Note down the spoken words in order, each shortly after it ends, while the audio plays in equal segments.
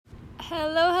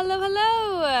Hello, hello,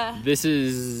 hello. This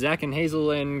is Zach and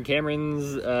Hazel and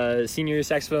Cameron's senior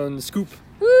saxophone scoop.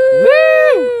 Woo!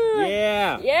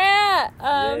 Yeah!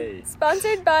 Yeah. Yay.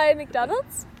 Sponsored by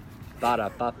McDonald's.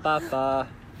 Ba-da-ba-ba-ba.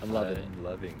 I'm loving it. I'm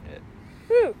loving it.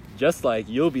 Woo! Just like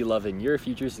you'll be loving your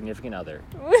future significant other.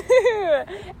 Woo!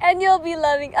 And you'll be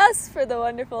loving us for the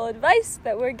wonderful advice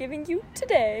that we're giving you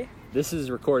today. This is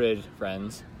recorded,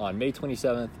 friends, on May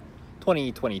 27th,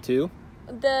 2022.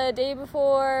 The day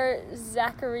before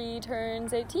Zachary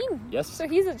turns 18. Yes. So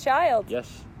he's a child.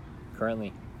 Yes,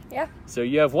 currently. Yeah. So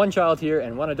you have one child here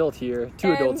and one adult here,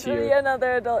 two adults And here.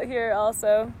 another adult here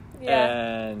also. Yeah.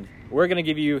 And we're going to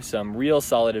give you some real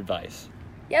solid advice.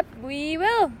 Yep, we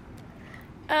will.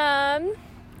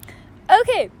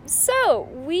 Okay, so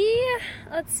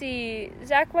let's see,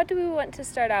 Zach, what do we want to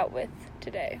start out with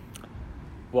today?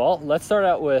 Well, let's start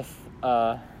out with,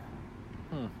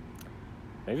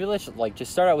 maybe let's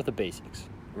just start out with the basics,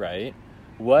 right?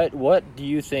 What do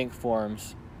you think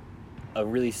forms a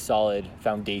really solid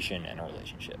foundation in a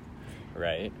relationship,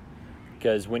 right?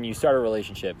 Because when you start a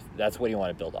relationship, that's what you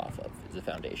want to build off of, is a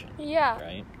foundation. Yeah.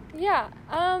 Right? Yeah.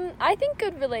 I think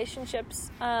good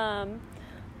relationships are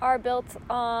built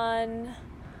on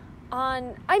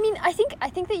I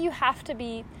think that you have to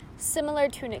be similar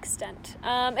to an extent,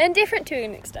 and different to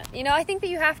an extent. You know, I think that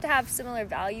you have to have similar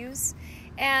values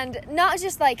and not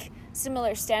just like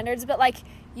similar standards, but like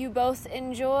you both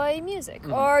enjoy music,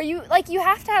 or you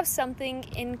have to have something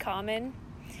in common.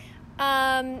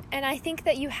 And I think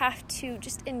that you have to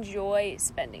just enjoy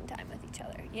spending time with each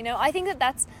other. You know, I think that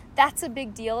that's a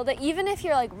big deal, that even if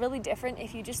you're like really different,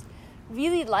 if you just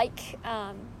really like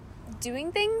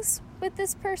doing things with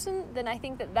this person, then I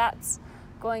think that that's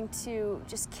going to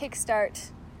just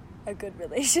kickstart a good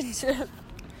relationship.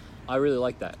 I really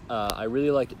like that. I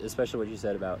really like, especially what you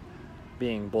said about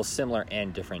being both similar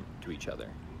and different to each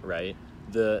other, right?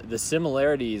 The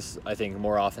similarities, I think,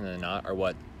 more often than not, are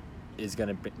what is going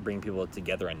to bring people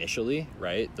together initially,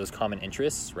 right? Those common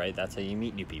interests, right? That's how you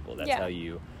meet new people. That's how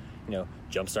you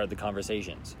jumpstart the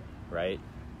conversations, right?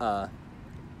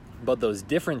 But those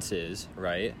differences,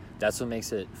 right? That's what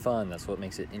makes it fun. That's what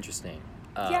makes it interesting.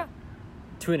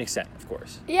 To an extent, of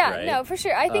course. Yeah, right? no, for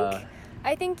sure. I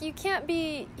think you can't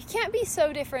be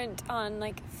so different on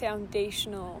like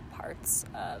foundational parts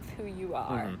of who you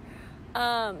are.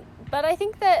 But I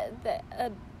think that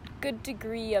a good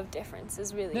degree of difference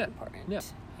is really important. Yeah.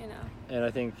 You know. And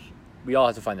I think we all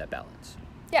have to find that balance.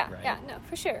 Yeah, right? yeah, no,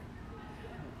 for sure.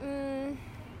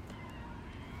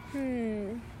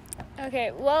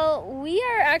 Okay, well, we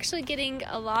are actually getting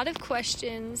a lot of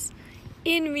questions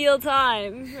in real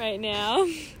time right now.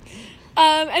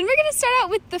 And we're going to start out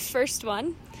with the first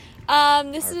one. Our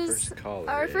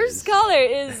first caller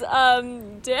is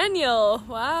Daniel.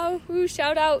 Wow. Ooh,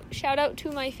 shout out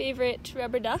to my favorite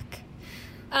rubber duck.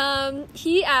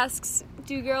 He asks,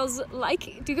 do girls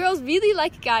really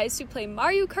like guys who play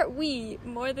Mario Kart Wii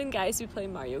more than guys who play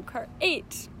Mario Kart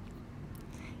 8?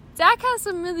 Zach has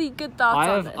some really good thoughts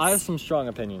on this. I have some strong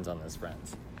opinions on this,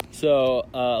 friends. So,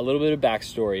 a little bit of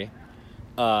backstory.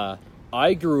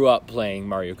 I grew up playing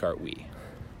Mario Kart Wii,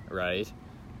 right?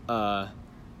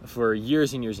 For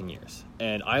years and years and years.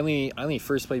 And I only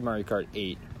first played Mario Kart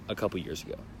 8 a couple years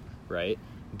ago, right?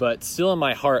 But still in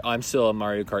my heart, I'm still a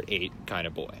Mario Kart 8 kind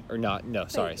of boy. Or not, no,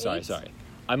 sorry.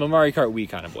 I'm a Mario Kart Wii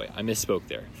kind of boy. I misspoke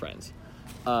there, friends.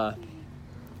 But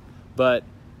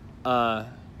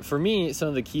for me, some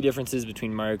of the key differences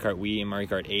between Mario Kart Wii and Mario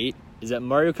Kart 8 is that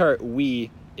Mario Kart Wii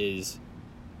is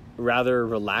rather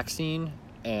relaxing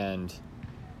and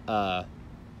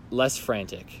less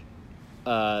frantic.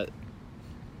 And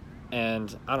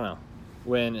I don't know,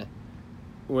 when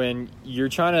you're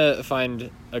trying to find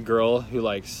a girl who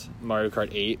likes Mario Kart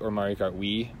 8 or Mario Kart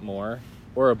Wii more,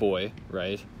 or a boy,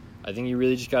 right? I think you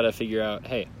really just got to figure out,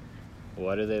 hey,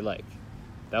 what do they like?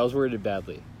 That was worded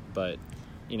badly, but,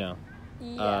 you know.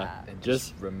 And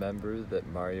just remember that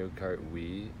Mario Kart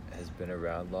Wii has been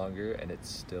around longer and it's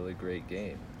still a great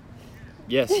game.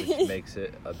 Yes. Which makes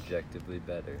it objectively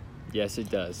better. Yes, it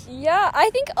does. Yeah, I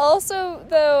think also,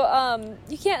 though,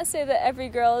 you can't say that every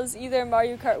girl is either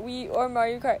Mario Kart Wii or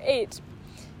Mario Kart 8,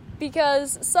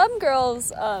 because some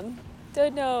girls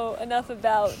don't know enough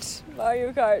about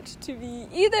Mario Kart to be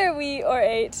either Wii or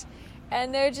 8,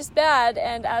 and they're just bad,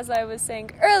 and as I was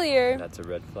saying earlier... That's a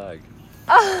red flag.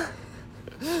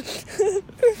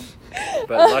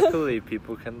 But luckily,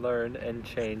 people can learn and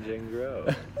change and grow.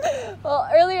 Well,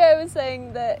 earlier I was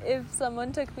saying that if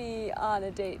someone took me on a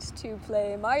date to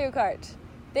play Mario Kart,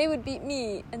 they would beat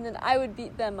me, and then I would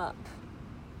beat them up.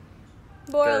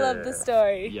 Moral of the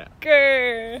story. Yeah.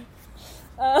 Grr.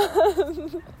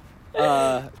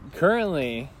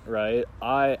 Currently, right,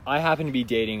 I happen to be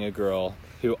dating a girl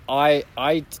who I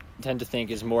tend to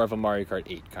think is more of a Mario Kart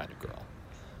 8 kind of girl,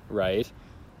 right?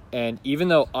 And even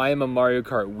though I am a Mario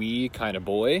Kart Wii kind of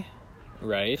boy,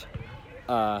 right,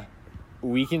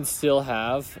 we can still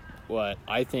have what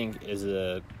I think is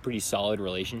a pretty solid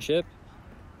relationship,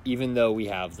 even though we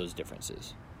have those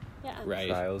differences. Yeah. Right.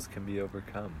 Trials can be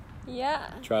overcome.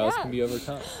 Yeah. Trials can be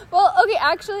overcome. Well, okay,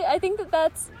 actually, I think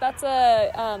that's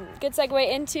a good segue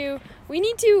into, we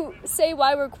need to say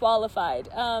why we're qualified.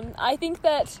 I think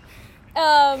that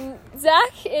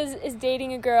Zach is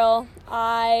dating a girl.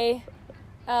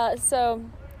 So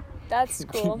that's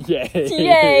cool. Yay.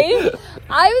 Yay.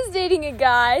 I was dating a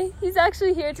guy. He's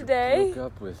actually here today.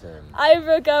 Broke up with him. I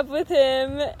broke up with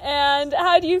him. And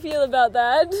how do you feel about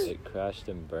that? It crashed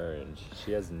and burned.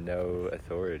 She has no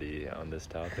authority on this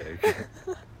topic.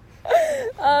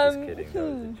 I'm just kidding. That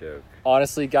was a joke.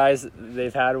 Honestly, guys,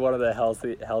 they've had one of the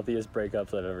healthiest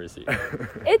breakups I've ever seen.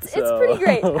 It's pretty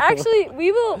great. Actually,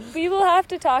 we will have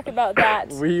to talk about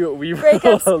that. we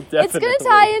breakups. Will definitely. It's going to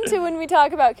tie into when we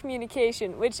talk about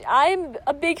communication, which I'm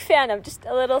a big fan of. Just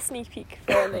a little sneak peek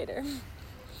for later.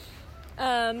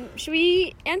 Should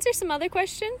we answer some other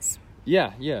questions?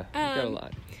 Yeah. We got a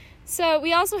lot. So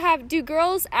we also have, do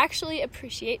girls actually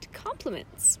appreciate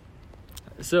compliments?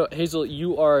 So, Hazel,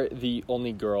 you are the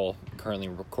only girl currently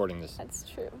recording this That's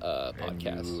true.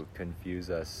 podcast. And you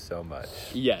confuse us so much.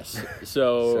 Yes.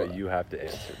 So you have to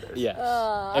answer this. Yes.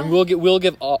 And we'll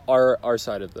give our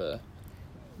side of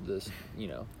this, you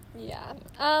know. Yeah.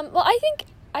 Well,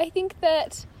 I think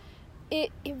that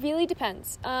it really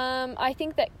depends. I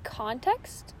think that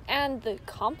context and the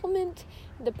compliment,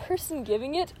 the person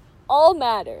giving it, all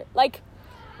matter. Like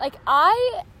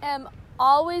I am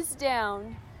always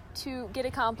down to get a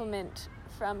compliment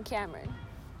from Cameron.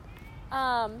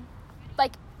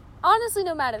 Honestly,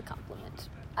 no matter the compliment,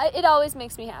 it always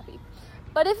makes me happy.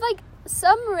 But if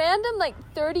some random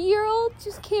 30-year-old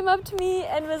just came up to me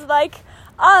and was like,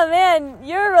 "Oh man,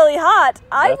 you're really hot,"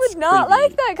 I would not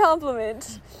like that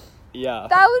compliment. Yeah.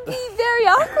 That would be very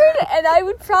awkward, and I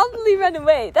would probably run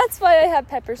away. That's why I have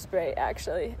pepper spray,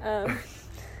 actually.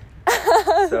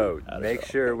 So make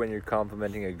sure when you're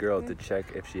complimenting a girl to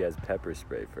check if she has pepper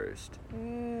spray first.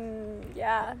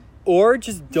 Yeah. Or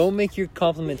just don't make your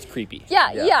compliments creepy.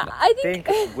 Yeah. I think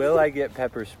will I get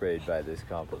pepper sprayed by this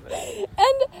compliment?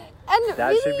 And that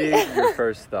really, should be your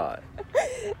first thought.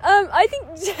 I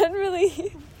think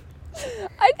generally,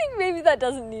 maybe that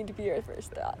doesn't need to be your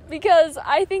first thought, because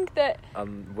I think that.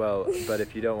 Well, but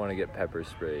if you don't want to get pepper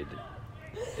sprayed,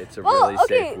 it's a really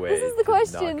safe way this is the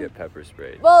question. not get pepper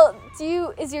sprayed. Well,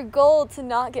 is your goal to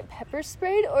not get pepper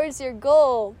sprayed, or is your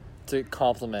goal to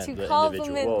compliment the compliment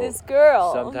individual? this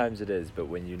girl? Sometimes it is, but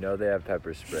when you know they have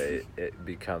pepper spray, it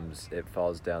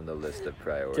falls down the list of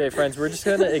priorities. Okay, friends, we're just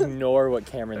gonna ignore what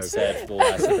Cameron said for the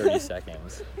last 30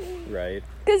 seconds, right?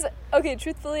 Because,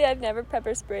 truthfully, I've never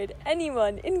pepper sprayed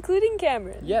anyone, including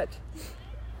Cameron. Yet.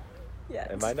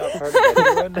 Am I not part of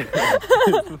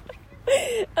anyone?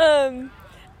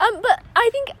 But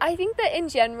I think that in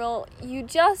general, you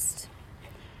just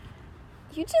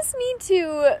need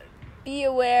to be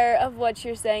aware of what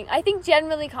you're saying. I think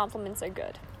generally compliments are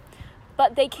good,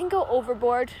 but they can go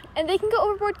overboard, and they can go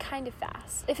overboard kind of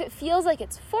fast. If it feels like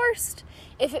it's forced,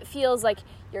 if it feels like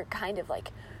you're kind of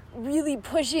really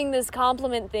pushing this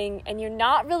compliment thing and you're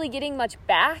not really getting much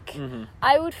back,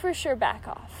 I would for sure back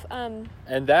off. And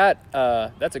that's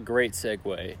a great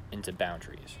segue into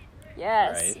boundaries.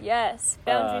 Yes, right? Yes.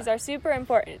 Boundaries are super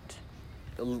important.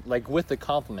 With the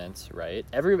compliments, right?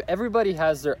 Everybody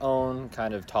has their own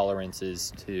kind of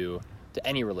tolerances to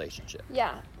any relationship.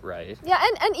 Yeah. Right? Yeah,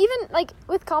 and even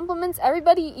with compliments,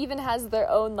 everybody even has their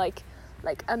own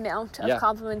amount of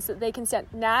compliments that they can send.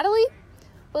 Natalie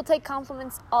will take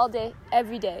compliments all day,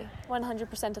 every day,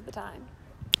 100% of the time.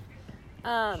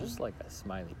 She's like a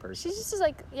smiley person. She's just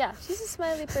she's a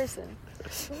smiley person.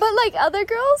 But other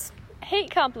girls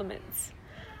hate compliments.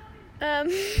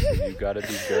 You gotta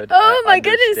be good. Oh my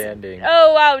understanding. Goodness!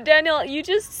 Oh wow, Daniel, you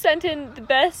just sent in the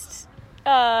best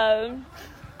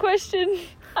question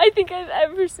I think I've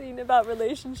ever seen about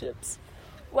relationships.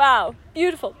 Wow,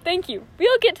 beautiful. Thank you.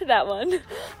 We'll get to that one.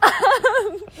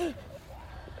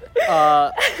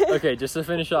 Okay, just to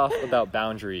finish off about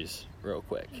boundaries real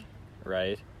quick,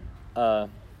 right?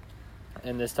 And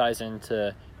this ties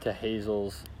into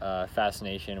Hazel's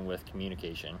fascination with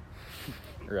communication,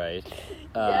 right?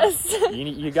 Yes.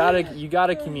 You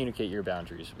gotta communicate your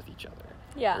boundaries with each other.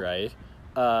 Yeah. Right?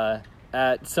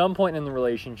 At some point in the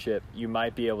relationship, you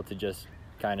might be able to just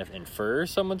kind of infer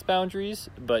someone's boundaries,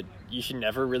 but you should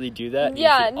never really do that.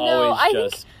 Yeah, you should always I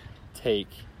just take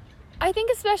I think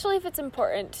especially if it's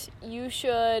important, you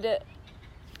should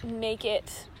make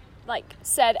it, like,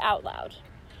 said out loud.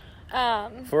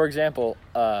 For example,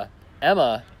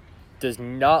 Emma does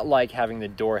not like having the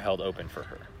door held open for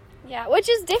her. Yeah, which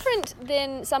is different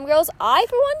than some girls. I,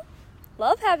 for one,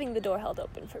 love having the door held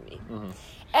open for me. Mm-hmm.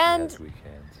 And... Yes, weak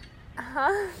hands.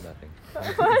 Huh? Nothing.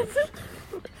 What?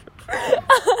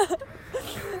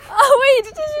 Oh, wait,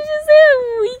 did you just say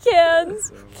weak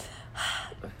hands?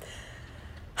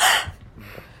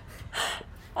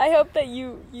 I hope that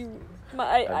I'm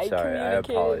sorry, I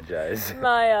apologize.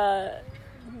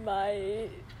 My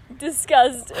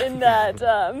disgust in that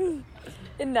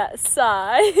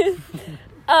sigh.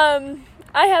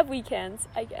 I have weak hands,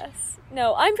 I guess.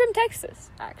 No, I'm from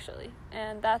Texas, actually,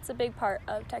 and that's a big part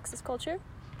of Texas culture.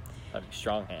 Having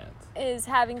strong hands. Is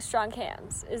having strong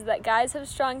hands. Is that guys have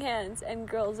strong hands and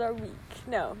girls are weak.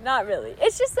 No, not really.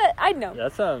 It's just that, I know.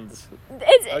 That sounds...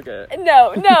 It's okay.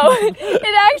 No.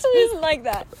 It actually isn't like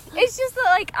that. It's just that,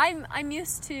 like, I'm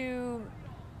used to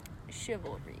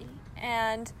chivalry.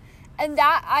 And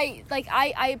that, I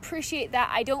appreciate that.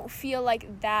 I don't feel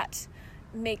like that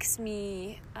makes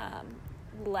me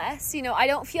less. You know, I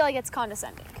don't feel like it's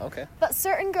condescending. Okay. But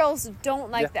certain girls don't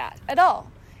like that at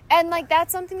all. And, like,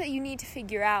 that's something that you need to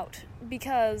figure out,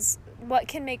 because what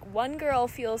can make one girl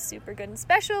feel super good and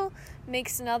special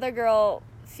makes another girl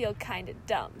feel kind of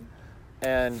dumb.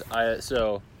 And I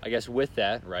guess with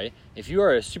that, right, if you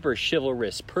are a super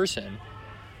chivalrous person,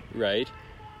 right,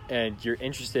 and you're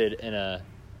interested in a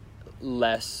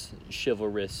less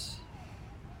chivalrous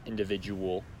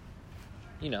individual,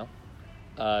 you know,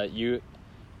 you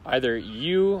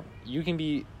can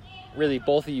be, really,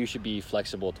 both of you should be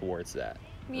flexible towards that.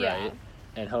 Yeah. Right?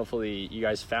 And hopefully you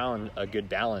guys found a good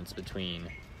balance between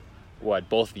what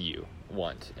both of you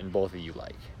want and both of you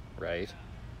like, right?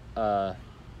 I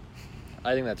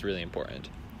think that's really important.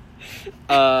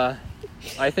 I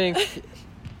think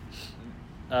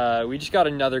we just got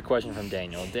another question from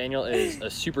Daniel. Daniel is a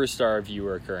superstar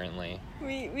viewer currently.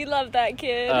 We love that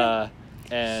kid.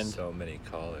 And so many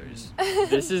callers.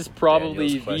 This is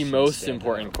probably Daniel's the most stand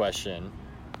important out. question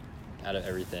out of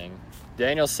everything.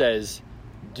 Daniel says,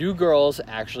 do girls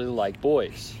actually like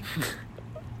boys?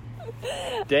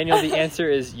 Daniel, the answer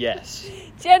is yes.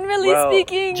 Generally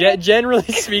speaking, Generally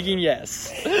speaking,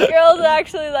 yes. girls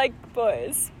actually like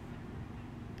boys.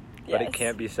 But Yes. it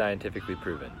can't be scientifically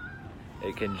proven.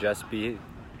 It can just be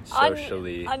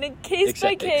socially on a case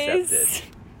by case. accepted.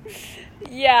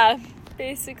 Yeah, It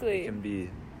basically. can be.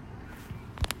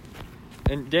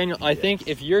 And Daniel, I think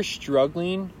if you're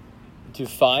struggling to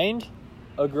find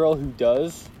a girl who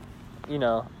does, you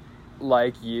know,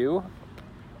 like you,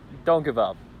 don't give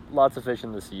up. Lots of fish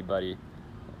in the sea, buddy.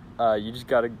 You just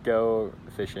gotta go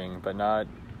fishing, but not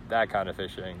that kind of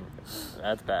fishing.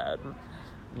 That's bad.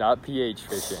 Not pH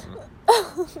fishing.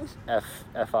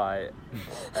 F-I-S-H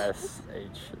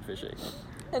fishing.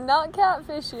 And not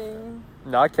catfishing.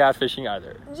 Not catfishing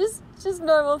either. Just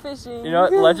normal fishing. You know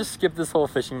what? Let's just skip this whole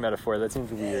fishing metaphor. That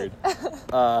seems weird.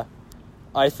 I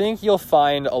think you'll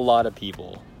find a lot of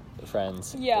people,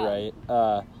 friends. Yeah. Right?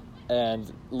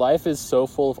 And life is so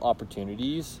full of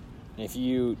opportunities. If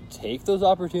you take those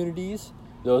opportunities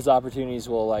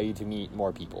will allow you to meet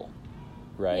more people.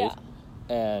 Right? Yeah.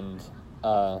 And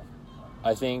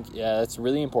I think, that's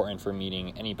really important for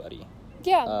meeting anybody.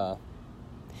 Yeah.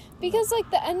 Because, like,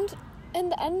 the end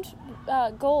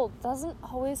goal doesn't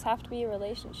always have to be a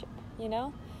relationship, you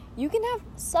know? You can have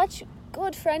such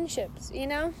good friendships, you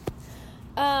know?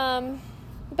 But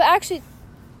actually,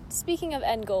 speaking of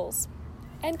end goals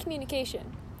and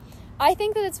communication, I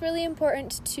think that it's really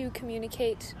important to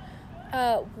communicate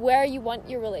where you want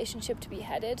your relationship to be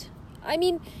headed. I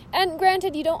mean, and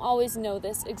granted, you don't always know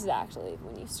this exactly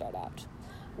when you start out.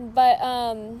 But,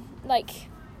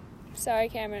 sorry,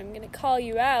 Cameron, I'm going to call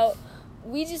you out.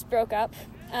 We just broke up.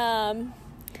 But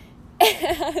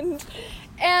it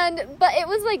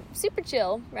was, like, super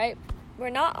chill, right?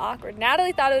 We're not awkward.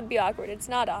 Natalie thought it would be awkward. It's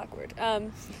not awkward.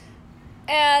 And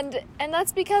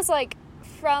that's because, like,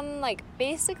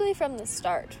 basically from the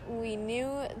start, we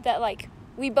knew that, like,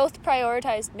 we both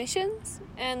prioritized missions,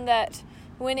 and that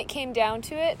when it came down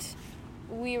to it,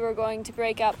 we were going to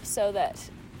break up so that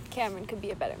Cameron could be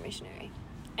a better missionary.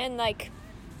 And, like,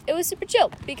 it was super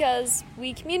chill because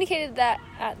we communicated that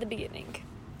at the beginning.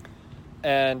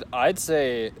 And I'd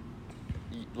say,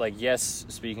 like, yes,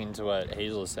 speaking to what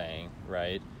Hazel is saying,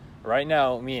 right? Right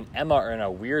now, me and Emma are in a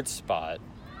weird spot.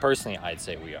 Personally, I'd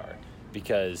say we are.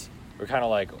 Because we're kind of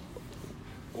like,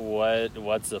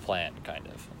 what's the plan, kind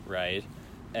of, right?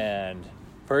 And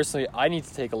personally, I need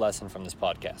to take a lesson from this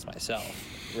podcast myself,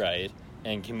 right?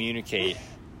 And communicate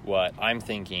what I'm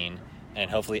thinking and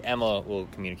hopefully Emma will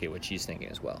communicate what she's thinking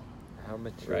as well. How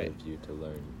mature Right. of you to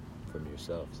learn from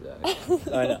yourself, Zach.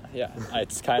 I know, yeah.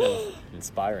 It's kind of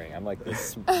inspiring. I'm like the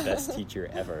best teacher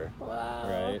ever. Wow.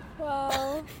 Right?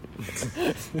 Wow.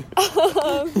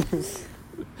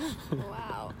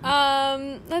 Wow.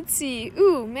 Let's see.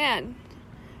 Ooh, man.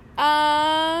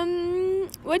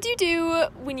 What do you do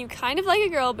when you kind of like a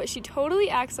girl, but she totally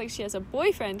acts like she has a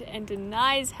boyfriend and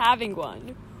denies having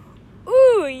one?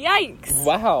 Ooh, yikes.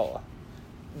 Wow.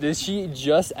 Is she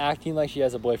just acting like she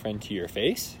has a boyfriend to your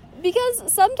face?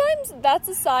 Because sometimes that's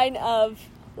a sign of,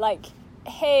 like,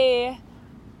 hey,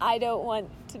 I don't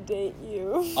want to date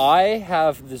you. I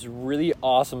have this really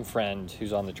awesome friend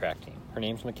who's on the track team. Her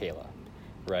name's Michaela,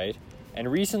 right?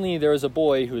 And recently there was a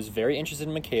boy who was very interested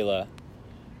in Michaela,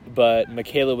 but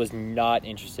Michaela was not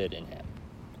interested in him.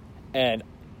 And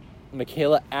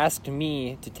Michaela asked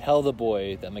me to tell the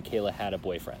boy that Michaela had a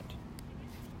boyfriend.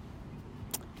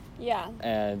 Yeah.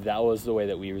 And that was the way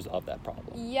that we resolved that problem.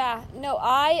 Yeah. No,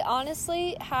 I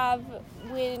honestly have,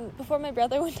 before my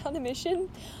brother went on a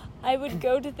mission, I would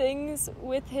go to things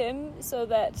with him so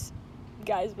that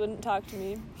guys wouldn't talk to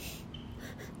me.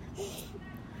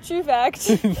 True fact.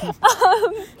 So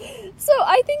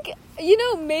I think,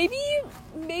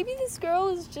 maybe this girl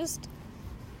is just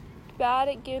bad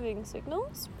at giving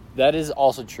signals. That is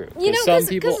also true. Some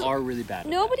people are really bad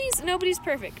at that. Nobody's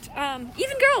perfect.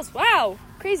 Even girls. Wow.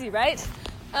 Crazy, right?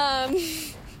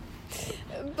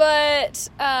 But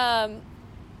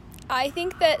I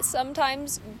think that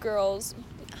sometimes girls...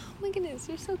 Oh my goodness,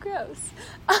 you're so gross.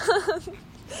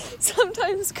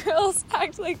 Sometimes girls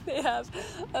act like they have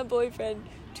a boyfriend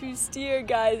to steer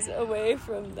guys away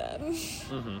from them.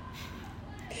 Mm-hmm.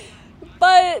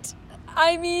 But,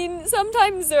 I mean,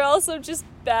 sometimes they're also just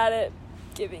bad at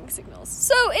giving signals.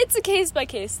 So it's a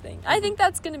case-by-case thing. I think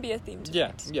that's going to be a theme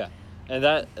tonight. Yeah. And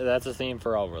that's a theme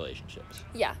for all relationships.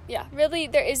 Yeah. Really,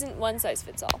 there isn't one size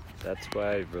fits all. That's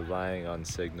why relying on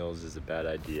signals is a bad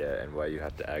idea and why you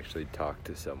have to actually talk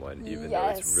to someone, even though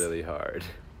it's really hard.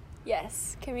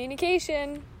 Yes.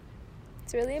 Communication.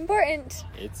 It's really important.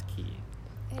 It's key.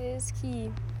 It is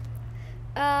key.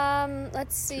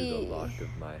 Let's see. To the lock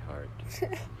of my heart.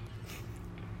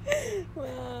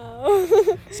 Wow.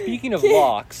 Speaking of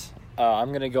locks, I'm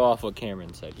going to go off what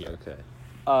Cameron said here.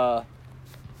 Okay.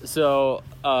 So,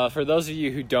 for those of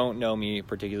you who don't know me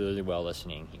particularly well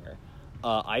listening here,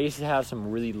 I used to have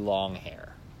some really long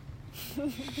hair.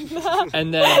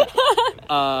 And then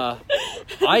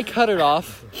I cut it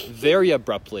off very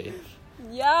abruptly.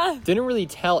 Yeah. Didn't really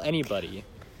tell anybody.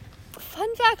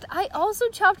 Fun fact, I also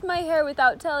chopped my hair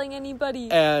without telling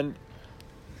anybody. And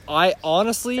I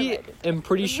honestly am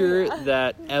pretty sure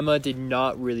that Emma did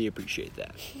not really appreciate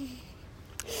that.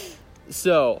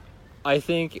 So, I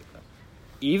think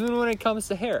even when it comes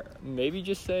to hair, maybe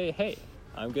just say, hey,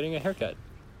 I'm getting a haircut.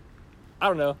 I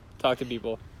don't know. Talk to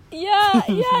people. Yeah,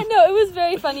 no, it was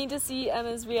very funny to see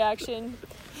Emma's reaction.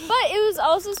 But it was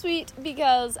also sweet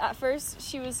because at first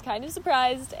she was kind of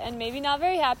surprised and maybe not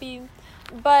very happy.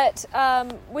 But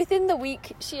within the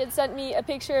week, she had sent me a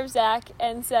picture of Zach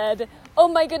and said, oh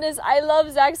my goodness, I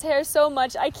love Zach's hair so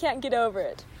much, I can't get over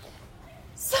it.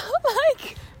 So,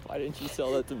 like... Why didn't you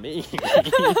sell that to me?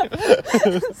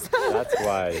 That's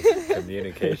why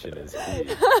communication is key.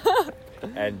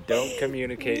 And don't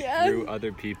communicate through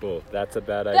other people. That's a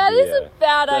bad idea. That is a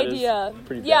bad idea.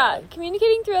 Pretty bad. Yeah,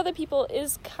 communicating through other people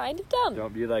is kind of dumb.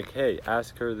 Don't be like, hey,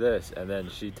 ask her this. And then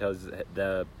she tells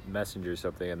the messenger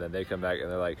something. And then they come back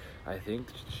and they're like, I think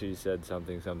she said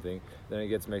something. Then it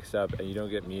gets mixed up. And you don't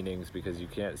get meanings because you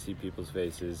can't see people's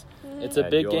faces. Mm-hmm. It's a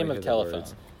big game of telephone.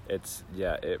 It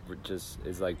just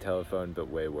is like telephone, but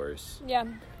way worse. Yeah.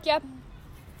 Yep.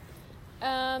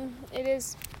 It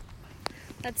is.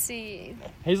 Let's see.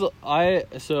 Hazel,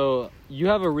 so you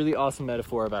have a really awesome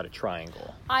metaphor about a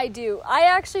triangle. I do. I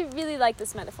actually really like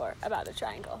this metaphor about a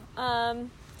triangle.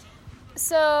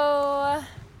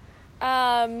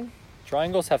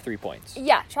 Triangles have 3 points.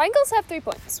 Yeah, triangles have 3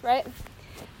 points, right?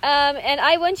 And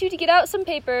I want you to get out some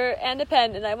paper and a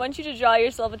pen, and I want you to draw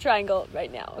yourself a triangle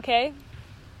right now, okay?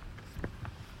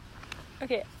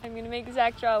 Okay, I'm going to make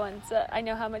Zach draw one so I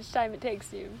know how much time it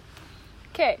takes you.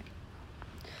 Okay.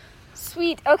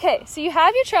 Sweet. Okay, so you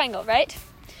have your triangle, right?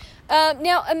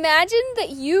 Now, imagine that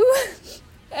you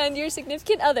and your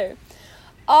significant other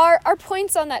are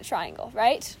points on that triangle,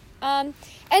 right? And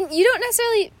you don't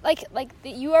necessarily, like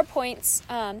that you are points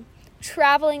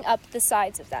traveling up the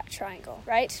sides of that triangle,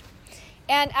 right?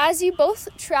 And as you both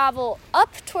travel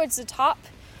up towards the top,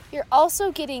 you're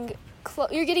also getting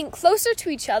closer to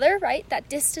each other, right? That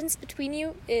distance between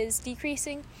you is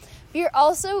decreasing. But you're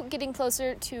also getting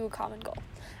closer to a common goal.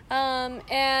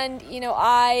 And, you know,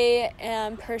 I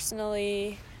am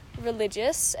personally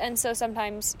religious, and so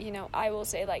sometimes, you know, I will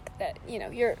say like that, you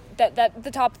know, that the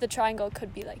top of the triangle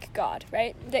could be like God,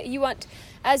 right? That you want,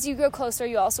 as you grow closer,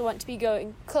 you also want to be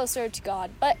going closer to God,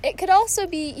 but it could also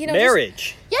be, you know,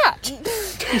 marriage. It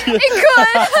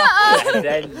could. And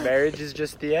then marriage is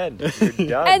just the end. You're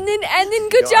done. And then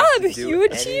good job, you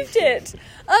achieved it.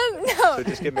 No. So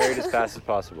just get married as fast as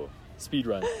possible. Speed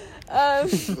run.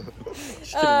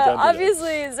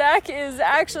 Obviously, Zach is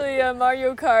actually a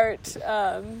Mario Kart.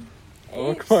 8.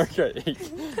 Mario Kart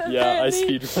 8. Yeah, I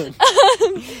speed run.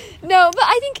 No, but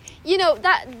I think, you know,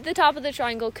 that the top of the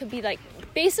triangle could be like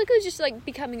basically just like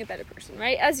becoming a better person,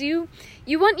 right? As you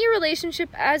want your relationship,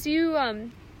 as you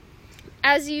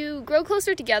grow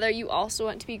closer together, you also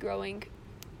want to be growing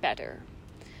better.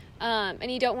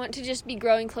 And you don't want to just be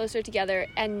growing closer together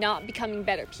and not becoming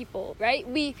better people, right?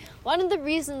 One of the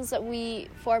reasons that we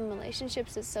form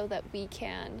relationships is so that we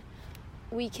can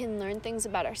learn things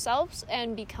about ourselves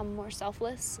and become more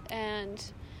selfless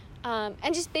and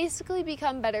just basically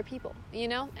become better people, you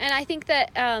know? And I think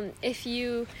that if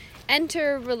you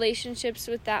enter relationships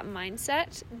with that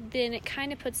mindset, then it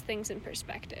kind of puts things in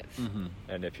perspective. Mm-hmm.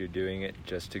 And if you're doing it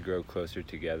just to grow closer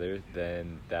together,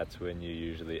 then that's when you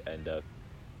usually end up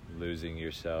losing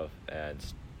yourself. And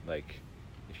like,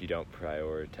 if you don't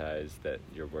prioritize that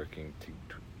you're working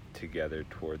together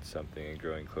towards something and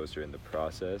growing closer in the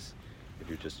process, if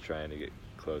you're just trying to get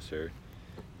closer,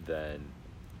 then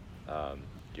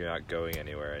you're not going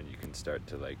anywhere, and you can start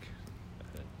to like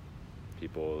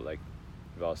people, like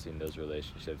we've all seen those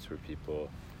relationships where people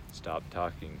stop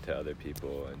talking to other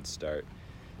people and start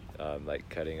like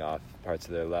cutting off parts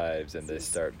of their lives, and they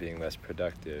start being less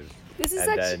productive. This is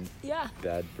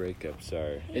bad breakups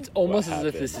are. It's almost as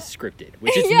happened. if this is scripted,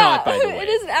 which it's not, by the way. It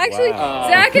isn't actually. Wow.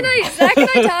 Zach and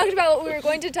I talked about what we were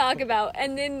going to talk about,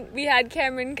 and then we had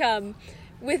Cameron come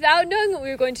without knowing what we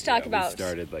were going to talk about. We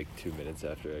started like 2 minutes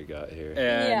after I got here.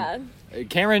 And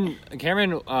Cameron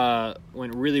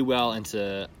went really well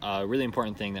into a really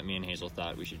important thing that me and Hazel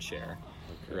thought we should share,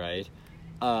 right?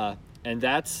 And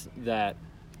that's that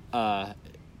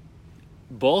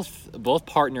both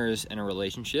partners in a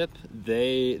relationship,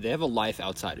 they have a life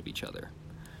outside of each other,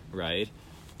 right?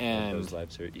 And those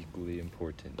lives are equally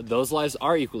important. Those lives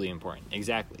are equally important,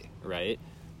 exactly, right?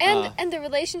 And the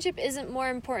relationship isn't more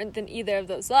important than either of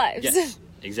those lives. Yes,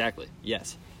 exactly.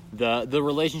 Yes. The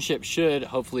relationship should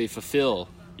hopefully fulfill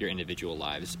your individual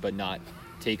lives, but not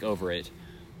take over it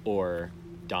or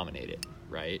dominate it,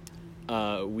 right?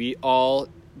 We all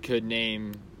could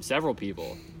name several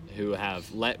people who have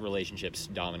let relationships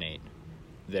dominate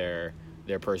their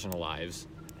personal lives.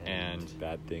 And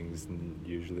bad things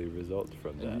usually result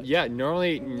from that. Yeah,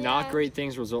 normally not great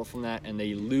things result from that, and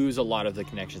they lose a lot of the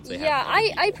connections they have. Yeah,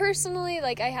 I personally,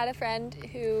 like, I had a friend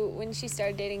who, when she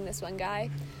started dating this one guy,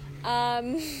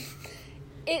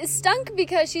 it stunk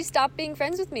because she stopped being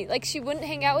friends with me. Like, she wouldn't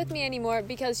hang out with me anymore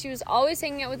because she was always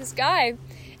hanging out with this guy.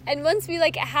 And once we,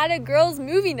 like, had a girls'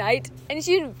 movie night, and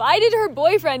she invited her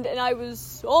boyfriend, and I was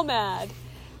so mad.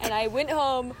 And I went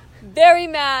home very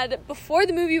mad before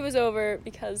the movie was over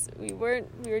because we were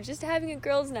just having a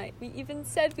girls' night. We even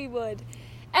said we would.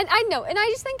 And I know, and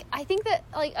I think that,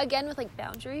 like, again, with, like,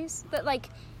 boundaries, that, like,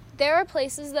 there are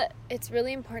places that it's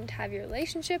really important to have your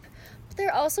relationship, but there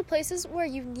are also places where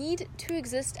you need to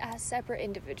exist as separate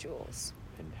individuals.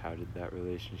 And how did that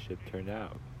relationship turn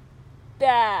out?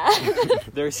 Bad.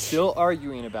 They're still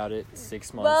arguing about it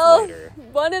 6 months later.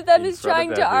 One of them In is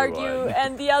front of trying to everyone. argue,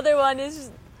 and the other one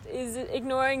is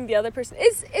ignoring the other person.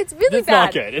 It's really It's bad.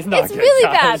 not good. It's not good, really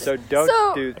guys. bad. So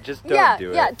don't do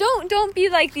it. Yeah, don't be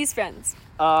like these friends.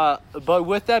 But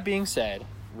with that being said,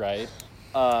 right,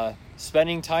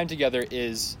 spending time together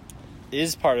is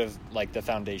part of, like, the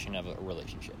foundation of a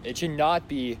relationship. It should not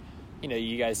be,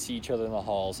 you guys see each other in the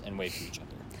halls and wave to each other,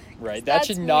 right? That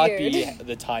should not be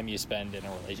the time you spend in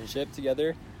a relationship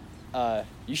together.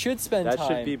 You should spend time. That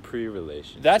should be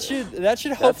pre-relationship. That should hopefully.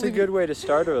 That's a good way to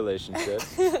start a relationship.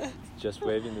 Just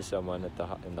waving to someone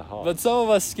in the hall. But some of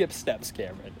us skip steps,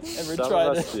 Cameron, and we're Some trying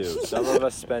of us to. do. Some of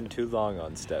us spend too long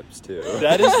on steps too.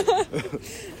 That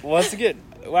is once again.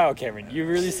 Wow, Cameron, you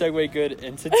really segue good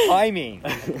into timing,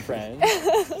 friend.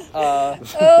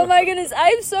 Oh my goodness, I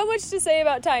have so much to say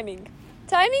about timing.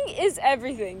 Timing is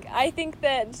everything. I think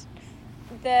that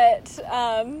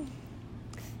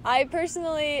I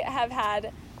personally have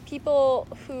had people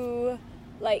who,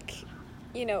 like,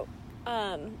 a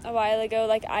while ago,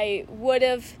 like, I would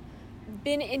have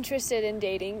been interested in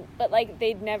dating, but, like,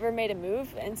 they'd never made a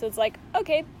move, and so it's like,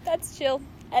 okay, that's chill,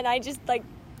 and I just, like,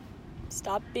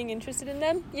 stopped being interested in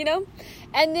them,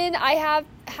 And then I have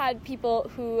had people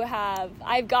who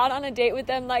I've gone on a date with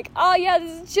them like, oh yeah,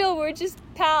 this is chill, we're just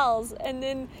pals, and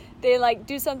then they like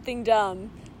do something dumb,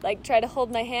 like try to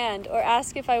hold my hand or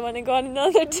ask if I want to go on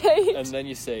another date. And then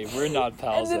you say, we're not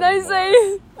pals And then anymore. I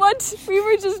say, what? We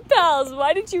were just pals.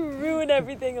 Why did you ruin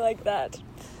everything like that?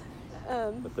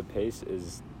 But the pace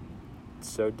is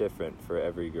so different for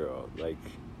every girl. Like,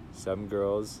 some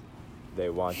girls, they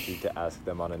want you to ask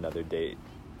them on another date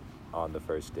on the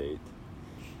first date.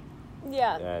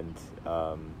 Yeah. And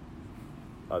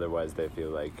otherwise they feel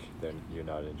like you're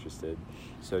not interested.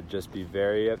 So just be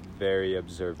very, very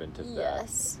observant of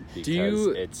Yes. that. Because Do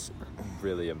you- it's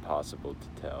really impossible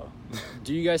to tell.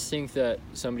 Do you guys think that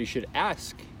somebody should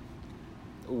ask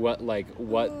what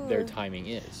their timing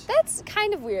is? That's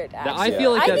kind of weird, actually. I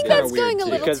feel like I that's think kinda that's weird, going a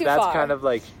too. little Because too that's far. kind of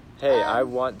like, hey, I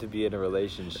want to be in a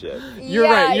relationship. You're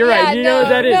right. You know what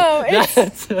that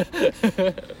is. You're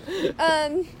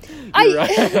right.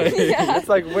 Yeah. It's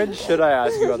like, when should I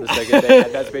ask you on the second date?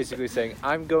 And that's basically saying,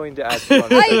 I'm going to ask you on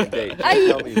the second date. Just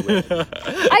tell me when.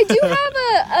 I do have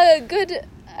a good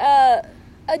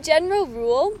a general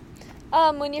rule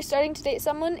when you're starting to date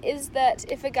someone, is that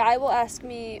if a guy will ask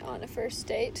me on a first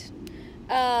date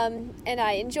and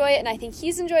I enjoy it and I think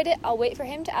he's enjoyed it, I'll wait for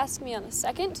him to ask me on a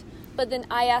second, but then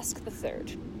I ask the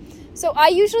third. So I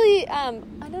usually I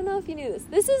don't know if you knew this.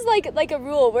 This is like a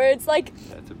rule where it's like,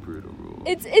 That's a brutal rule.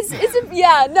 it's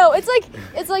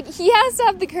like he has to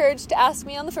have the courage to ask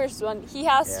me on the first one. He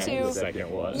has The to second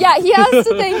one. Yeah, he has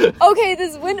to think, okay,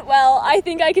 this went well. I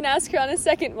think I can ask her on a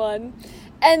second one.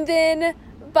 And then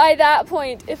by that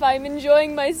point, if I'm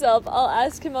enjoying myself, I'll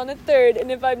ask him on a third, and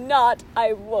if I'm not,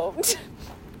 I won't.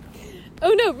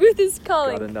 Oh no, Ruth is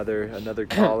calling. Got another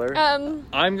caller.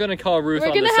 I'm gonna call Ruth we're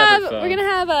on gonna the separate phone.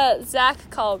 have Zach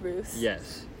call Ruth.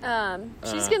 Yes.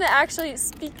 She's gonna actually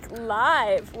speak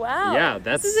live. Wow. Yeah,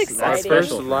 that's this is Our exciting.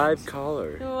 special. first live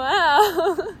caller.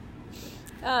 Wow.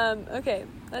 Okay,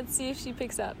 let's see if she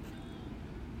picks up.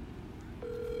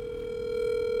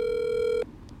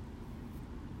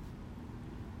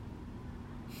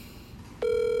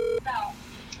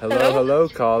 Hello,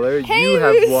 caller. Hey, you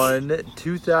have Ruth. won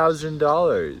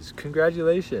 $2,000.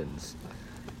 Congratulations.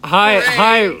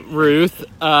 Hi, Ruth.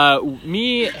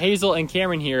 Me, Hazel, and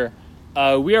Cameron here.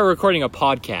 We are recording a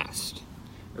podcast,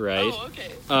 right? Oh,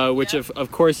 okay. Which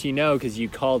of course you know because you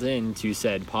called in to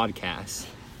said podcast,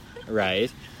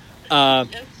 right?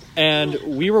 And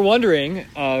we were wondering,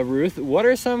 Ruth, what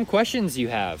are some questions you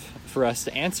have for us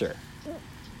to answer?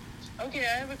 Okay,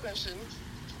 I have a question.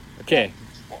 Okay.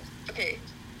 Okay,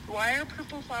 why are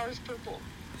purple flowers purple?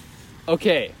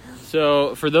 Okay.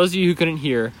 So for those of you who couldn't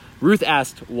hear, Ruth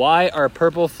asked, "Why are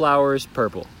purple flowers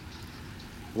purple?"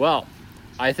 Well,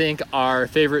 I think our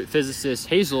favorite physicist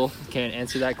Hazel can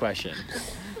answer that question.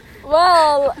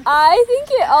 Well, I think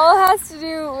it all has to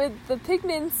do with the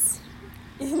pigments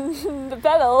in the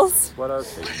petals. What are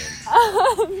pigments?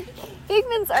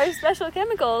 Pigments are special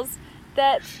chemicals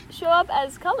that show up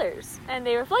as colors, and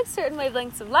they reflect certain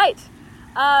wavelengths of light.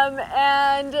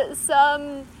 And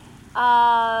some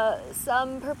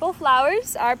purple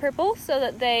flowers are purple so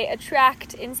that they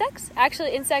attract insects.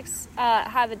 Actually, insects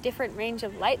have a different range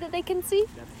of light that they can see,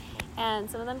 and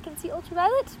some of them can see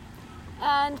ultraviolet.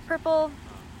 And purple,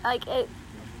 like, it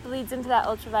bleeds into that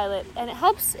ultraviolet, and it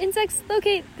helps insects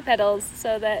locate the petals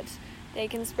so that they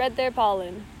can spread their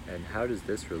pollen. And how does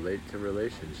this relate to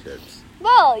relationships?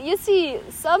 Well, you see,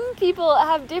 some people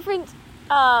have different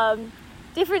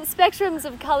spectrums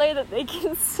of color that they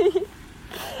can see,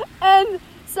 and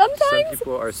sometimes Some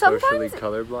people are socially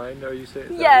colorblind, are you saying?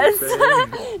 Yes.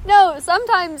 No,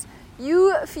 sometimes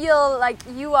you feel like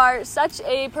you are such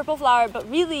a purple flower, but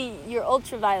really you're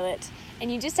ultraviolet,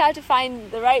 and you just have to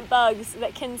find the right bugs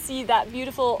that can see that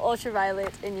beautiful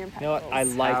ultraviolet in your petals. You know what? I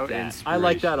How like that. I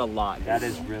like that a lot. That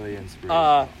is really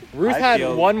inspirational. Ruth I had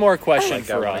feel one more question like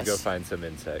I for want to us. go find some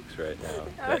insects right now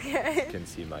that Okay. can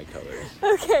see my colors.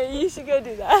 Okay, you should go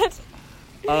do that.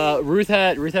 Ruth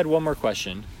had one more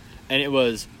question, and it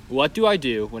was, "What do I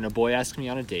do when a boy asks me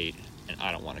on a date and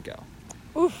I don't want to go?"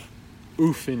 Oof.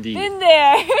 Oof, indeed. Been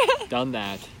there. Done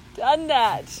that. Done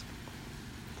that.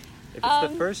 If it's the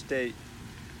first date,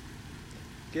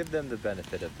 give them the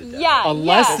benefit of the doubt. Yeah.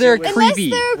 Unless they're Unless creepy.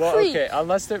 they're Well, creep. okay,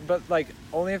 unless they're, but like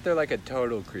only if they're like a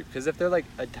total creep. Because if they're like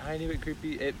a tiny bit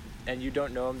creepy, and you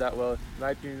don't know them that well, you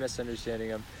might be misunderstanding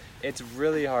them. It's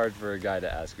really hard for a guy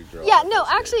to ask a girl. Yeah, on a no,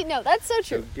 first date. actually, no, that's so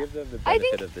So true. give them the I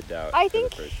benefit think- of the doubt I for think-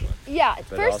 the first one. Yeah, But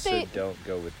first also date. don't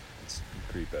go with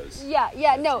creepos.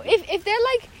 Yeah, no.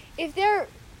 If they're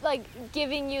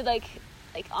giving you like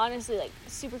honestly like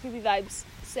super creepy vibes,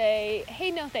 say,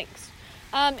 hey, no thanks.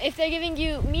 If they're giving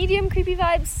you medium creepy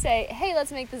vibes, say, hey,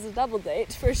 let's make this a double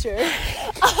date, for sure. But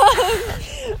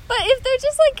if they're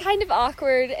just, like, kind of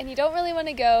awkward and you don't really want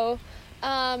to go,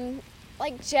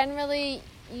 like, generally,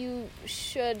 you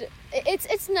should...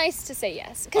 It's nice to say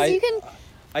yes. Because you can...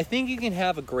 I think you can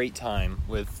have a great time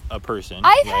with a person,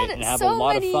 I've right? had And have so a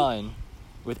lot many... of fun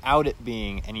without it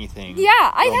being anything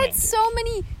I've had romantic. so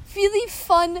many really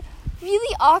fun...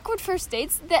 really awkward first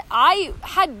dates that I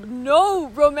had no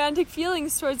romantic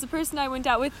feelings towards the person I went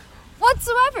out with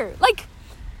whatsoever. Like,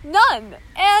 none.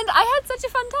 And I had such a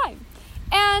fun time.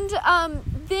 And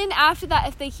then after that,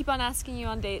 if they keep on asking you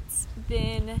on dates,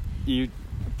 then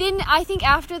I think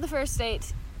after the first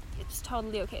date, it's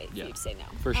totally okay for you to say no.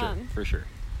 For sure, for sure.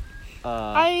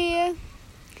 I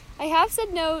have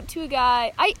said no to a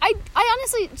guy. I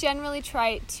honestly generally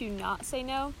try to not say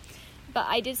no. But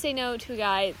I did say no to a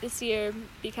guy this year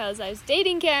because I was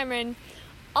dating Cameron.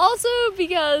 Also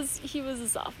because he was a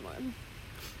sophomore.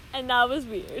 And that was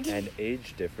weird. And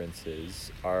age differences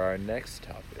are our next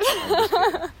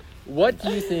topic. What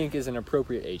do you think is an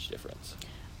appropriate age difference?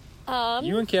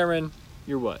 You and Cameron,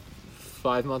 you're what?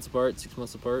 5 months apart, 6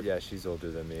 months apart? Yeah, she's older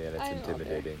than me, and it's I'm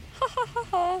intimidating.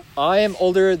 I am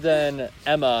older than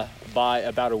Emma by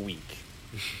about a week.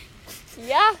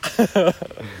 Yeah.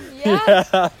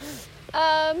 Yeah.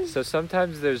 So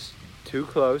sometimes there's too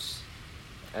close,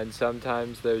 and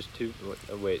sometimes there's too...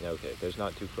 Wait, okay, there's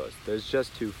not too close. There's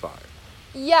just too far.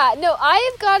 Yeah, no, I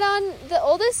have gone on the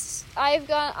oldest. I've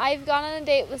gone on a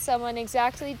date with someone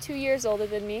exactly 2 years older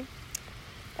than me.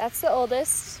 That's the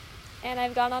oldest. And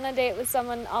I've gone on a date with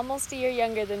someone almost a year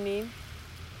younger than me.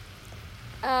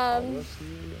 Almost a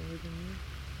year younger than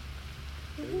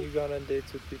you? Haven't you gone on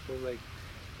dates with people, like,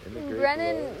 in the grade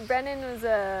below us? Brennan was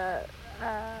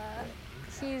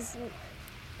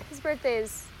his birthday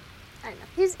is, I don't know,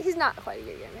 he's not quite a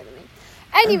year younger than me.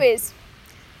 Anyways,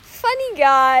 funny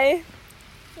guy.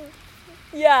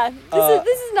 Yeah,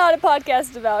 this is not a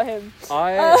podcast about him.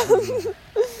 It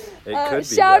could be.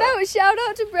 Shout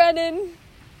out to Brennan.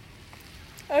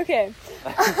 Okay.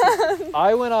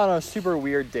 I went on a super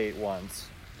weird date once,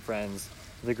 friends,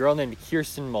 with a girl named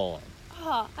Kirsten Mullen.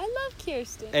 Oh, I love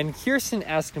Kirsten. And Kirsten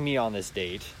asked me on this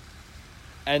date,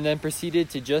 and then proceeded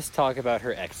to just talk about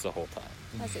her ex the whole time.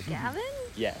 Was it Gavin?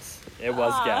 Yes, it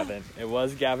was Gavin. It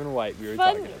was Gavin White we were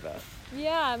Fun. talking about.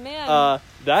 Yeah, man.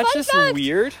 That's Fun just fact.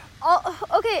 weird. Oh,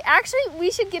 okay, actually,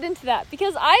 we should get into that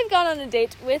because I've gone on a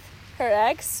date with her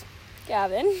ex,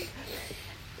 Gavin.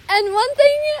 And one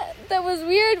thing that was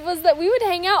weird was that we would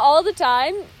hang out all the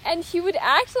time, and he would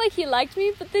act like he liked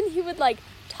me, but then he would, like,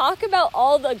 talk about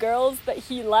all the girls that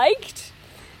he liked.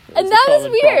 And that was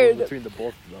weird. Between the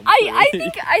both of them. I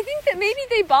think that maybe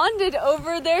they bonded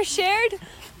over their shared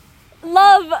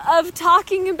love of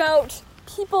talking about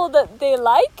people that they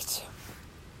liked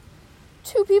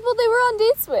to people they were on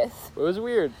dates with. It was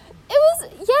weird. It was,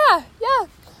 yeah.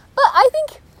 But I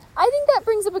think that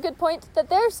brings up a good point that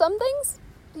there are some things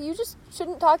that you just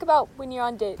shouldn't talk about when you're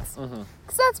on dates. Mm-hmm.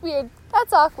 Because that's weird.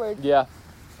 That's awkward. Yeah.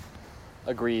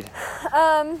 Agreed.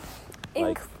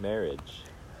 Like marriage.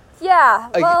 Yeah.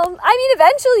 Well, I mean,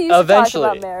 eventually you should talk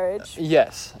about marriage.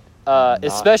 Yes. Not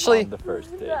Especially on the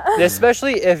first date.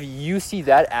 especially if you see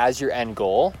that as your end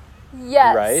goal.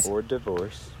 Yes. Right? Or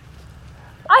divorce.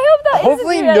 I hope that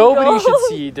Hopefully isn't your end nobody goal. should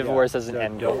see divorce as an So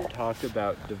end goal. Don't talk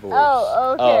about divorce.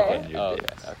 Oh, okay. on your Oh,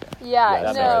 dates. okay. Yeah,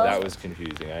 Sorry, no. that was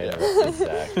confusing. I know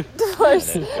Zach.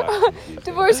 Divorce. And it got confusing.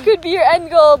 Divorce could be your end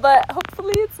goal, but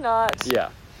hopefully it's not. Yeah.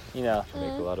 You know.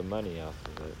 Make a lot of money off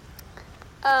of it.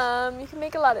 You can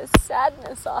make a lot of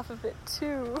sadness off of it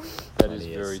too. That is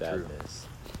Money very true. sadness.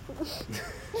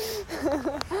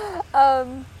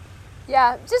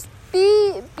 Yeah, just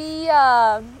be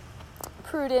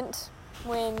prudent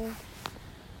when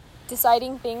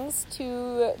deciding things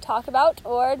to talk about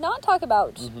or not talk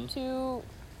about to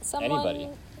someone. Anybody.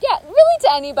 Yeah, really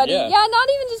to anybody. Yeah. Yeah, not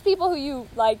even just people who you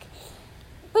like,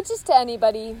 but just to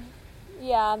anybody.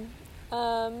 Yeah.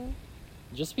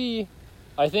 Just be,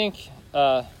 I think,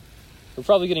 we're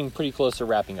probably getting pretty close to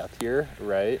wrapping up here,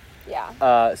 right?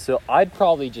 Yeah. So I'd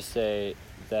probably just say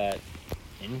that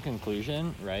in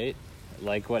conclusion, right?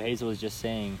 Like what Hazel was just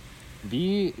saying,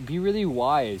 be really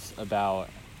wise about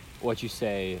what you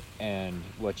say and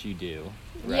what you do,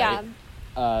 right?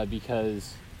 Yeah.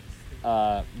 Because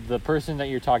the person that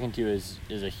you're talking to is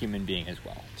a human being as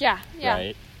well. Yeah. Yeah.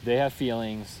 Right? They have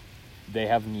feelings, they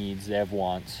have needs, they have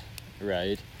wants,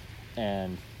 right?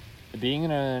 And being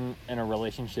in a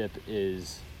relationship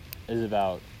is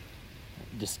about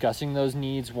discussing those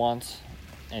needs, wants,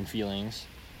 and feelings,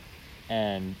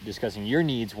 and discussing your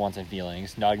needs, wants, and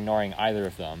feelings, not ignoring either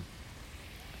of them,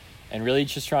 and really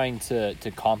just trying to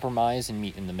compromise and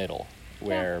meet in the middle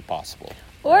where possible.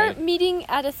 Or right? meeting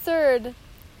at a third,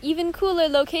 even cooler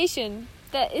location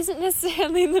that isn't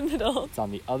necessarily in the middle. It's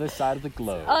on the other side of the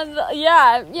globe.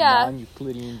 Yeah.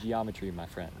 Non-Euclidean geometry, my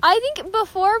friend. I think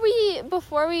before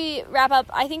we wrap up,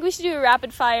 I think we should do a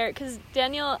rapid fire because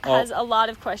Daniel has a lot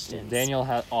of questions. Daniel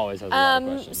always has a lot of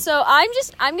questions. So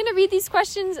I'm gonna read these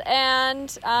questions and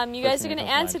you guys are gonna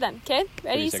answer them. Okay,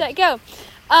 ready, set, go.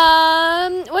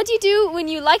 What do you do when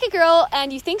you like a girl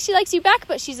and you think she likes you back,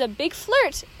 but she's a big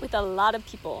flirt with a lot of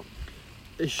people?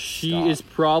 She is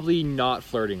probably not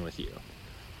flirting with you.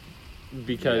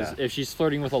 Because if she's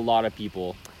flirting with a lot of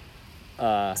people...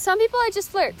 some people are just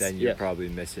flirts. Then you're probably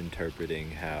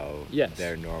misinterpreting how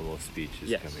their normal speech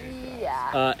is coming across.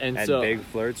 Yeah. And so, big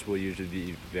flirts will usually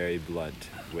be very blunt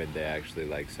when they actually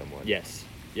like someone. Yes.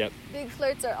 Yep. Big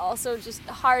flirts are also just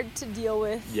hard to deal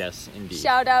with. Yes, indeed.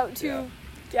 Shout out to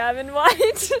Gavin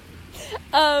White.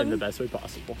 In the best way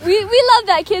possible. We love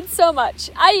that kid so much.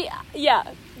 Okay.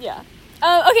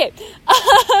 Next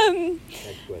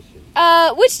question.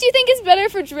 Which do you think is better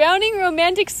for drowning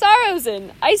romantic sorrows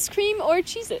in? Ice cream or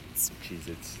Cheez-Its?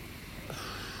 Cheez-Its.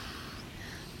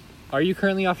 Are you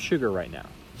currently off sugar right now?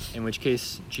 In which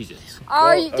case, Cheez-Its.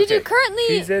 Did you currently...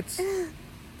 Cheez-Its,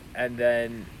 and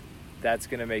then that's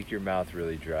going to make your mouth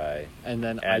really dry. And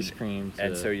then ice cream.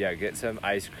 And so, get some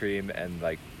ice cream and,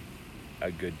 like, a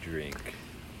good drink.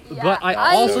 Yeah, but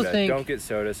I also soda. think... Don't get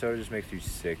soda. Soda just makes you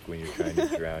sick when you're trying to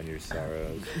drown your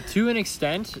sorrows. To an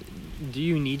extent, do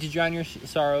you need to drown your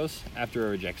sorrows after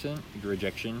a rejection?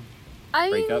 I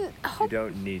breakup? mean... You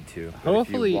don't need to. But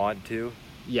Hopefully... if you want to...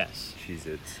 Yes.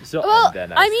 Cheez-Its. So, well,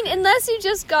 then I mean, unless you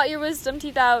just got your wisdom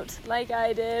teeth out, like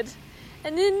I did.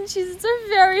 And then Cheez-Its are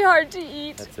very hard to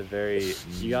eat. That's a very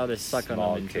you gotta suck on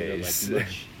them into the, case. like,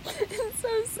 mush. It's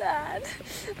so sad.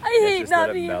 I hate just not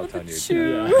let it being able melt to on your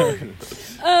chew.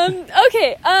 tongue.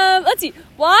 Okay, let's see.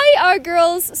 Why are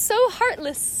girls so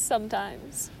heartless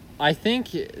sometimes? I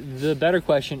think the better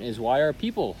question is, why are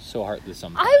people so heartless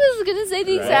sometimes? I was gonna say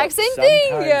the exact same thing.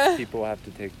 Sometimes people have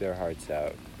to take their hearts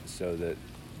out so that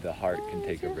the heart can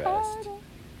take a rest.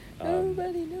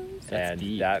 Nobody knows. That's And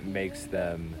deep. that makes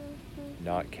them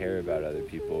not care about other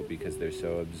people because they're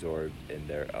so absorbed in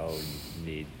their own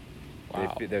need.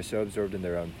 Wow. They're so absorbed in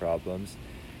their own problems,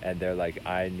 and they're like,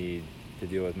 I need to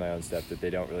deal with my own stuff, that they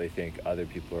don't really think other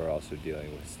people are also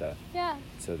dealing with stuff. Yeah.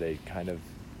 So they kind of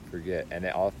forget, and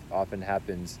it often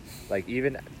happens, like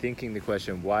even thinking the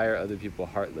question, why are other people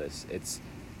heartless? It's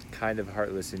kind of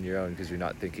heartless in your own because you're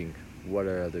not thinking, what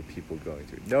are other people going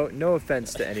through? No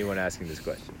offense to anyone asking this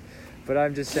question, but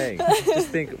I'm just saying, just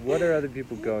think, what are other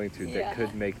people going through that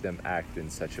could make them act in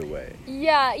such a way?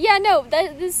 No,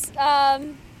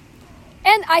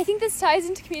 and I think this ties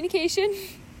into communication.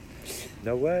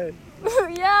 No way.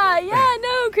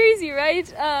 Crazy,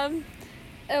 right?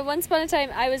 Once upon a time,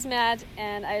 I was mad,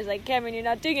 and I was like, Cameron, you're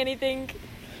not doing anything.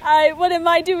 What am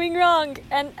I doing wrong?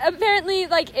 And apparently,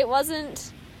 like, it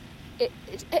wasn't...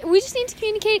 we just need to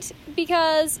communicate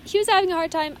because he was having a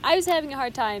hard time, I was having a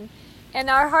hard time,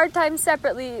 and our hard times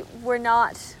separately were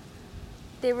not...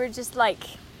 They were just, like,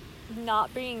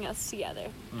 not bringing us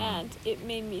together, and it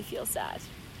made me feel sad.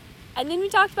 And then we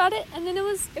talked about it, and then it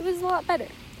was a lot better.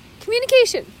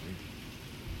 Communication.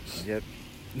 Yep.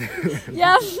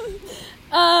 Yeah.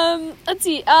 Let's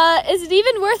see. Is it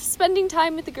even worth spending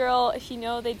time with a girl if you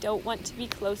know they don't want to be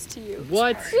close to you?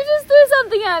 What? You just threw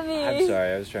something at me. I'm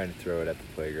sorry, I was trying to throw it at the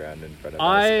playground in front of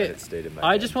us, and it stayed in my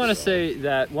I hand just want to too say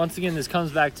that, once again, this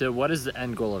comes back to what is the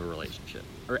end goal of a relationship,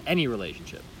 or any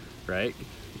relationship, right?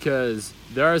 Because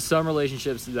there are some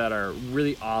relationships that are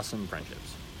really awesome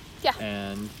friendships. Yeah.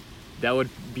 And that would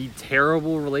be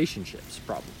terrible relationships,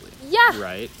 probably. Yeah.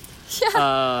 Right?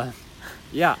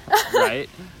 Yeah. Right?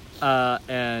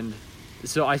 And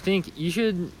so I think you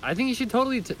should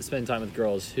totally spend time with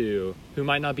girls who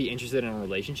might not be interested in a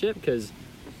relationship, because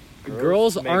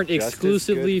girls make aren't just as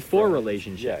exclusively good for friends.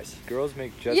 relationships. Yes, girls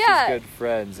make just as good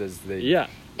friends as they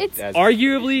It's as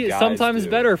arguably guys sometimes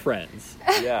do. better friends.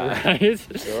 Yeah. Right?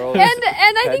 Girls and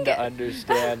I tend think to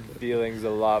understand feelings a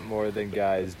lot more than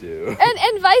guys do.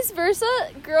 and vice versa,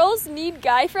 girls need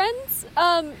guy friends.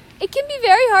 It can be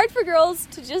very hard for girls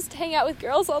to just hang out with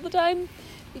girls all the time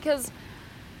because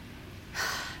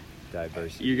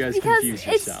Diversity. You guys confuse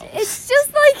yourselves. It's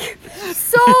just like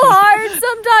so hard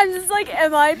sometimes. It's like,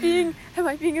 am I being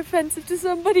offensive to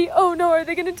somebody? Oh no, are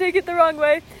they gonna take it the wrong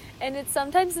way? And it's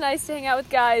sometimes nice to hang out with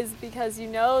guys because you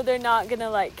know they're not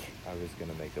gonna like... I was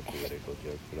gonna make a political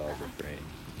joke, but I'll refrain.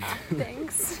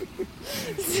 Thanks.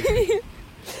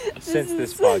 Since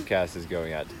this podcast is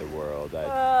going out to the world,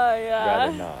 I'd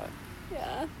rather not.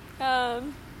 Yeah.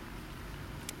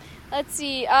 Let's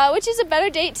see. Which is a better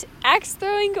date, axe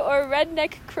throwing or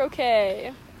redneck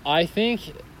croquet? I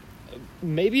think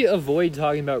maybe avoid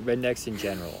talking about rednecks in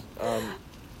general.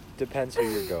 Depends who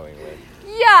you're going with.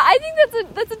 Yeah, I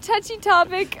think that's a touchy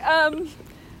topic.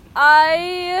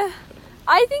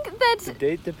 I think that The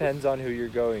date depends on who you're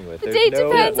going with. the There's date no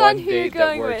depends one on who you're date that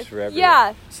going works with. for everyone.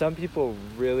 Yeah, Some people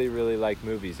really, really like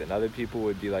movies, and other people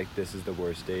would be like, this is the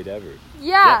worst date ever.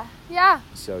 yeah.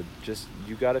 So just,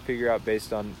 you got to figure out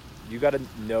based on, you got to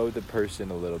know the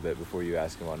person a little bit before you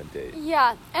ask them on a date.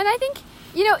 Yeah, and I think,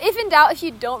 if in doubt, if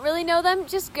you don't really know them,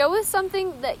 just go with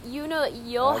something that you know that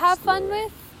you'll Axe have fun throwing.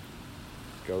 with.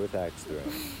 Go with axe throwing.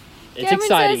 It's Cameron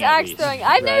exciting. says at axe least, throwing.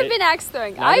 I've never right? been axe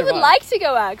throwing. Neither I would have I. like to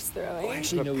go axe throwing.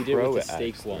 Actually, no, we did Pro with the axe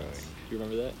steak throwing. once. Do you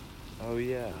remember that? Oh,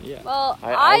 yeah. Yeah. Well,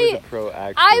 I was a pro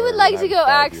axe I thrower would like when to I was go 5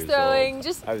 axe years throwing. old.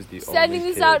 Just I was the sending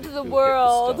only this out kid to the who hit the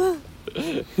world.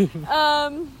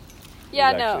 stump. Yeah,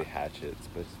 It was no. actually hatchets,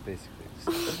 but it's basically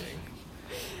the same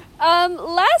thing.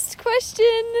 Last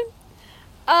question.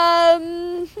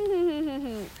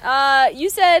 You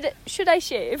said, should I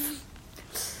shave?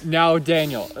 Now,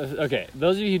 Daniel. Okay,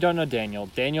 those of you who don't know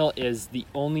Daniel is the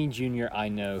only junior I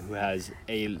know who has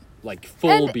a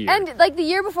full beard. And the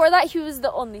year before that, he was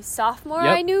the only sophomore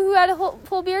Yep. I knew who had a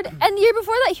full beard. And the year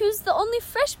before that, he was the only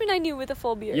freshman I knew with a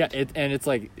full beard. Yeah,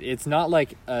 it's not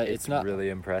like It's not really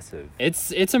impressive.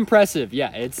 It's impressive.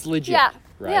 Yeah, it's legit. Yeah,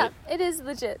 right. yeah, it is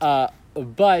legit.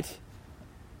 But,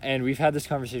 and we've had this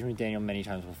conversation with Daniel many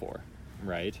times before,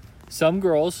 right? Some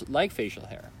girls like facial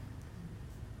hair.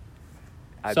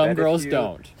 I Some bet girls if you-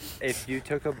 don't. If you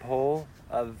took a poll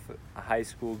of high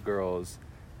school girls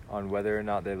on whether or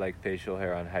not they like facial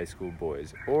hair on high school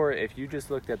boys, or if you just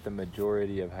looked at the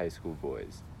majority of high school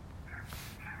boys,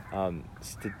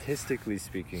 statistically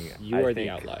speaking, You I are the think,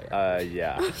 outlier.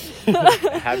 Yeah.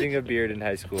 Having a beard in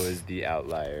high school is the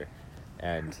outlier,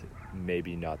 and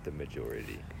maybe not the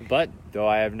majority. But Though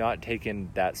I have not taken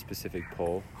that specific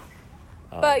poll.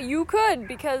 But you could,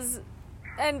 because...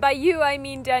 And by you, I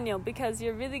mean Daniel, because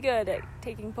you're really good at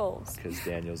taking polls. Because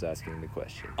Daniel's asking the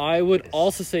question. I would Yes.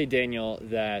 also say, Daniel,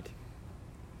 that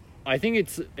I think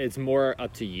it's more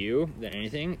up to you than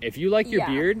anything. If you like your Yeah.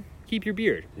 beard, keep your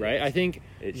beard, right? Yes. I think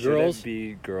It girls. shouldn't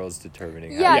be girls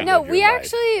determining. Yeah, how you no, live your we life.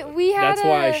 actually, we had That's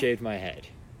why I a- shaved my head.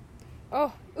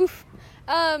 Oh, oof.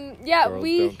 Yeah, Girls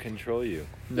we... don't control you,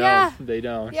 No, Yeah. they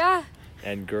don't. Yeah,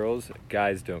 and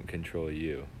guys don't control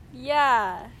you.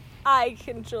 yeah. I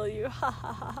control you. Ha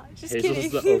ha ha. Just Hazel's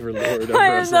kidding. the overlord of I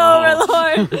am us the all.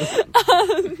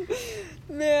 overlord.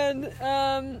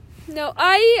 Man, no,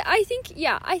 I think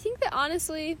that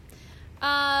honestly,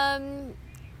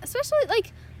 especially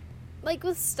like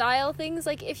with style things,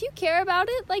 like if you care about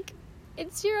it, like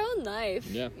it's your own life.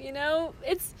 Yeah.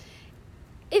 It's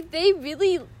if they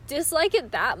really dislike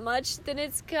it that much, then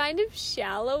it's kind of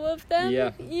shallow of them.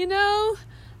 Yeah.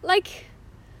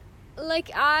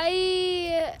 Like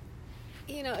I,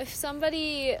 if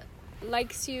somebody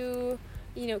likes you,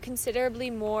 considerably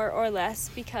more or less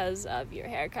because of your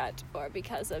haircut or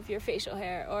because of your facial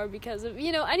hair or because of,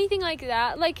 anything like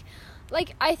that, like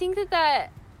I think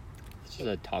that It's just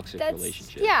a toxic that's,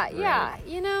 relationship. yeah, right? yeah,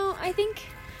 I think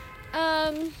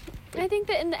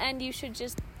that in the end you should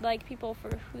just like people for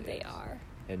who they are.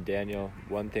 And Daniel,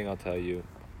 one thing I'll tell you: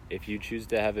 if you choose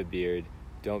to have a beard,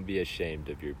 don't be ashamed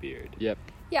of your beard. Yep.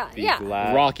 Yeah, Be yeah.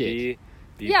 glad. Rock it.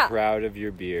 Be Yeah. proud of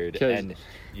your beard 'Cause- and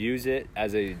use it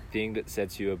as a thing that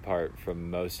sets you apart from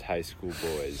most high school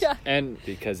boys. Yeah. And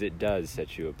Because it does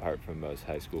set you apart from most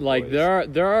high school like boys.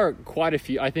 there are quite a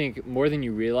few, I think more than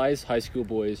you realize, high school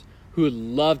boys who would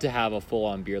love to have a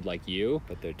full-on beard like you,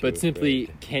 But they're too but simply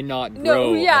afraid. cannot No,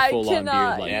 grow yeah, a full-on cannot,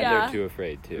 beard like And yeah. they're too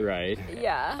afraid too. you. Right.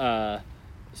 Yeah.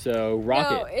 So rock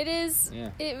No, it. it is.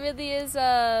 Yeah. It really is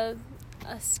a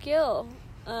skill.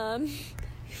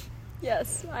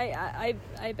 Yes, I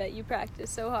bet you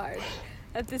practice so hard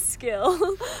at this skill.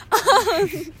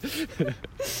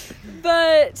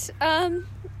 But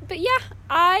yeah,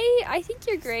 I think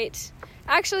you're great.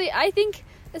 Actually, I think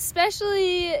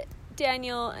especially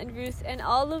Daniel and Ruth and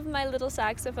all of my little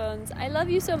saxophones, I love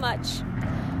you so much.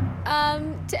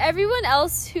 To everyone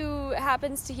else who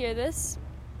happens to hear this,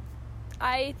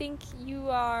 I think you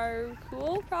are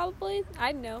cool, probably.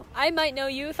 I don't know. I might know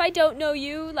you. If I don't know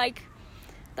you, like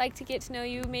to get to know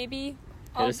you, maybe.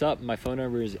 Hit us up. My phone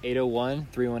number is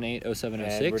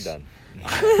 801-318-0706. And we're done.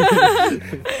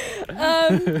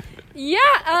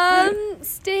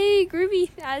 Stay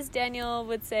groovy, as Daniel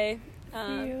would say.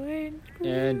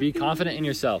 And be confident in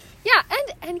yourself. Yeah,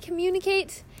 and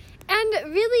communicate. And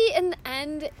really, in the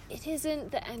end, it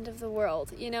isn't the end of the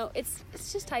world. It's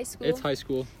just high school. It's high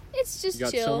school. It's just You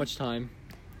got chill. so much time.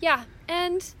 Yeah,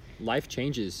 and life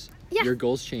changes. Yeah. Your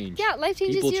goals change. Yeah, life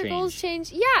changes, People your goals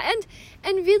change. Yeah,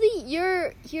 and really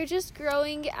you're just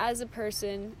growing as a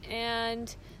person,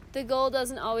 and the goal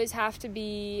doesn't always have to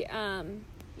be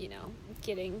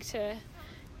getting to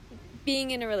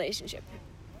being in a relationship.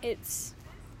 It's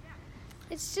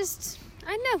just,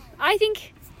 I don't know. I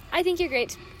think you're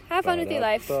great. Have fun with your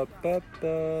life.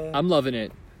 I'm loving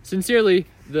it. Sincerely,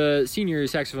 the senior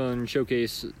saxophone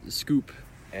showcase scoop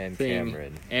And thing.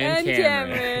 Cameron. And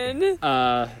Cameron.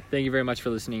 Thank you very much for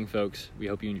listening, folks. We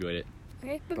hope you enjoyed it.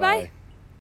 Okay, bye-bye. Bye.